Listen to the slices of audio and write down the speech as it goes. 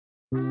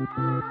If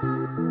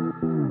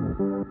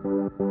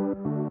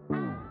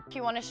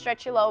you want to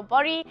stretch your lower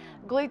body,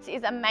 glutes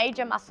is a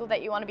major muscle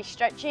that you want to be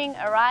stretching,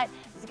 all right?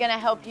 It's going to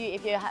help you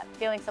if you're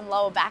feeling some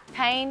lower back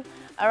pain,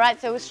 all right?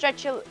 So we'll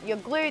stretch your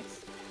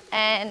glutes,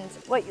 and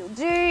what you'll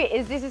do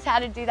is, this is how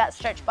to do that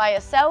stretch by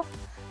yourself.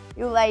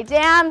 You'll lay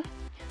down,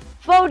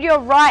 fold your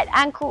right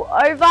ankle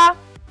over,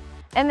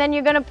 and then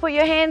you're going to put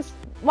your hands,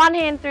 one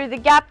hand through the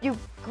gap, you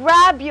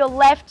grab your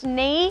left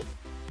knee,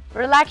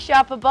 relax your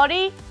upper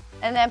body,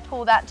 and then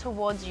pull that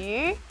towards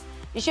you.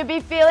 You should be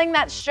feeling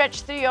that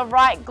stretch through your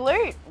right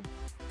glute.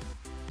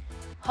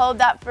 Hold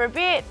that for a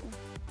bit.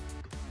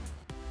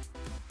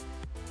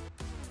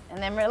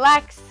 And then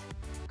relax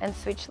and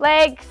switch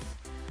legs.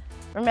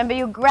 Remember,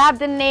 you grab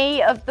the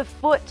knee of the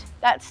foot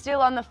that's still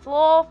on the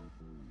floor.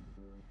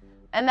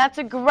 And that's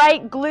a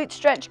great glute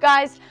stretch,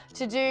 guys,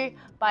 to do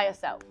by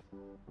yourself.